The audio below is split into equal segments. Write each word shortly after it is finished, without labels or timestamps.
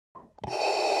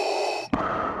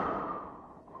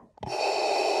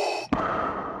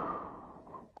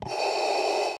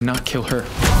Not kill her.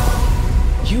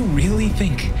 You really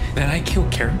think that I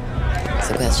killed Karen?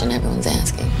 It's a question everyone's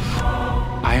asking.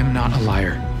 I am not a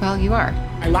liar. Well, you are.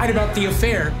 I lied about the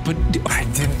affair, but I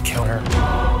didn't kill her.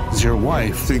 Does your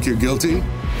wife think you're guilty?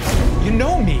 You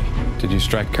know me. Did you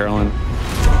strike Carolyn?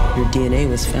 Your DNA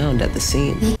was found at the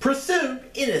scene. Presumed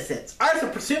Innocence. Alright, so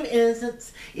Presumed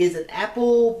Innocence is an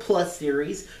Apple Plus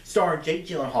series starring Jake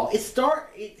Gyllenhaal.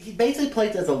 He basically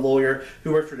plays as a lawyer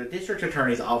who works for the district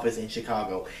attorney's office in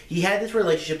Chicago. He had this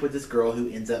relationship with this girl who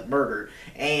ends up murdered,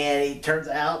 and it turns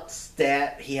out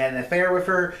that he had an affair with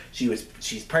her.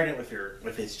 She's pregnant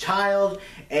with his child,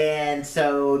 and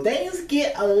so things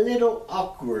get a little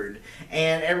awkward,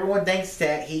 and everyone thinks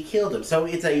that he killed him. So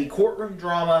it's a courtroom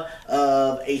drama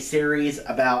of a series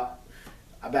about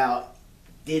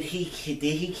did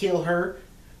he kill her?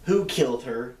 Who killed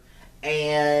her?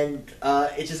 And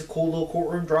it's just a cool little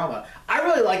courtroom drama. I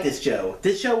really like this show.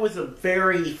 This show was a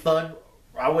very fun,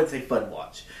 I wouldn't say fun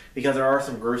watch, because there are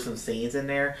some gruesome scenes in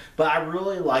there, but I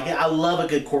really like it. I love a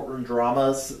good courtroom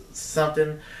drama.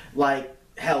 Something like,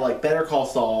 hell, like Better Call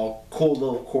Saul, cool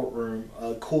little courtroom,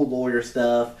 cool lawyer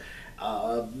stuff.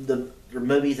 The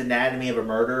movie's Anatomy of a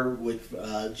Murder with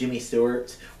Jimmy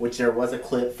Stewart, which there was a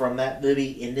clip from that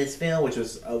movie in this film, which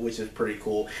was pretty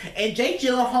cool. And Jake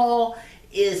Gyllenhaal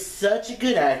is such a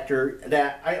good actor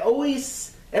that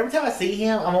every time I see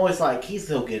him, I'm always like, he's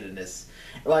so good in this.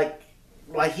 Like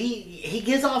he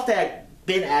gives off that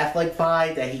Ben Affleck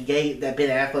vibe that Ben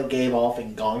Affleck gave off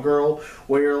in Gone Girl,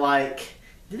 where you're like,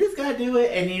 did this guy do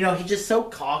it? And he's just so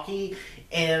cocky.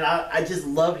 And I just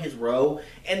love his role.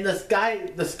 And this guy,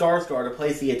 the Skarsgård, who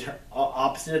plays the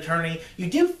opposite attorney, you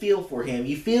do feel for him.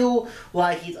 You feel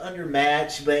like he's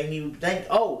undermatched, but you think,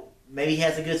 oh, maybe he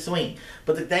has a good swing.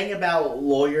 But the thing about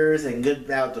lawyers and good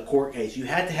about the court case, you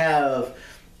had to have,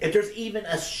 if there's even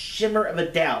a shimmer of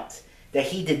a doubt that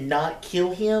he did not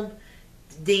kill him,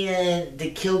 then to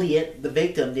kill the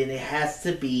victim, then it has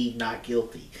to be not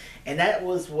guilty. And that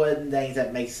was one of the things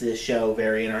that makes this show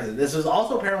very interesting. This was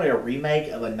also apparently a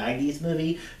remake of a 90s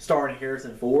movie starring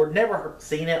Harrison Ford. Never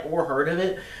seen it or heard of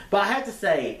it. But I have to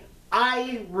say,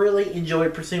 I really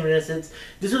enjoyed Presumed Innocence.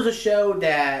 This was a show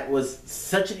that was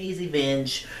such an easy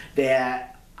binge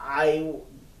that I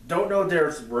don't know if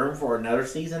there's room for another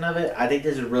season of it. I think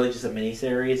this is really just a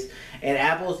miniseries. And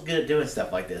Apple is good at doing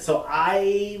stuff like this. So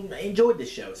I enjoyed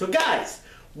this show. So guys,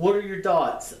 what are your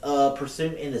thoughts of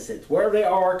Presumed Innocence? Wherever they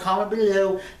are, comment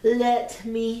below. Let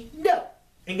me know.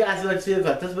 And guys, if you like to see the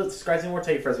clip, subscribe and more.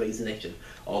 Tell your friends about Easy Nation.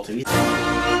 All too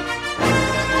easy.